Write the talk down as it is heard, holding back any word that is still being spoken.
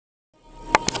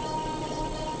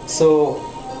So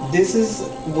this is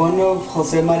one of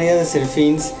Jose Maria de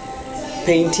Serfin's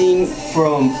painting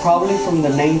from probably from the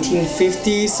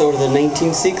 1950s or the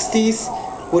 1960s.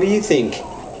 What do you think?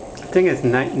 I think it's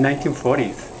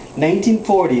 1940s.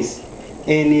 1940s,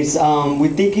 and it's we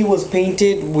think it was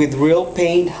painted with real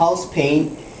paint, house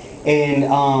paint, and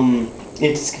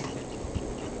it's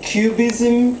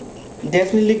Cubism,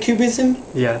 definitely Cubism.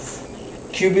 Yes.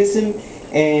 Cubism,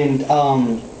 and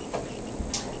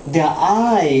the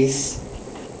eyes.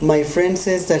 My friend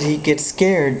says that he gets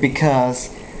scared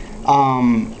because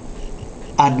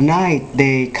at night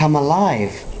they come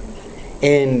alive,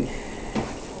 and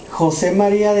Jose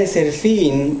Maria de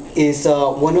Servin is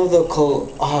one of the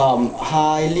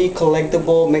highly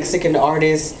collectible Mexican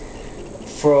artists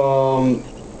from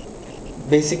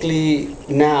basically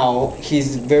now.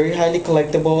 He's very highly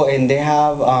collectible, and they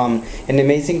have an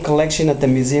amazing collection at the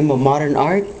Museum of Modern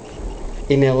Art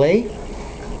in LA.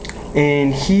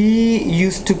 And he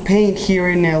used to paint here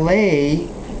in LA,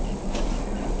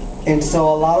 and so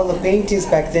a lot of the paintings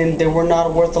back then, they were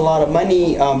not worth a lot of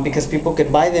money because people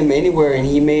could buy them anywhere, and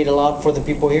he made a lot for the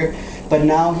people here. But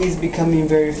now he's becoming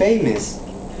very famous.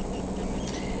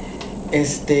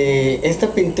 Esta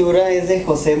pintura es de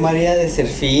José María de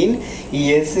Servin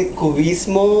y es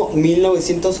cubismo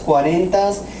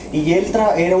 1940s, y él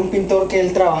era un pintor que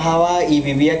él trabajaba y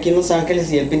vivía aquí en Los Ángeles,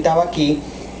 y él pintaba aquí,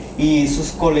 y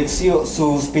sus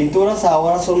pinturas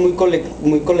ahora son muy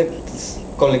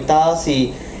colectadas,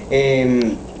 y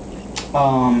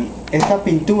esta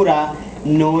pintura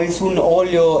no es un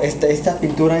óleo, esta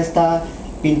pintura está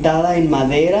pintada en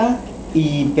madera,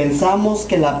 y pensamos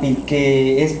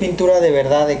que es pintura de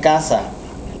verdad de casa.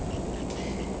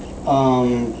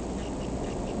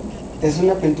 Es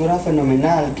una pintura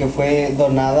fenomenal que fue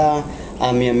donada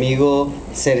a mi amigo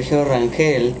Sergio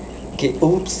Rangel, que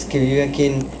vive aquí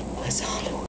en West Hollywood.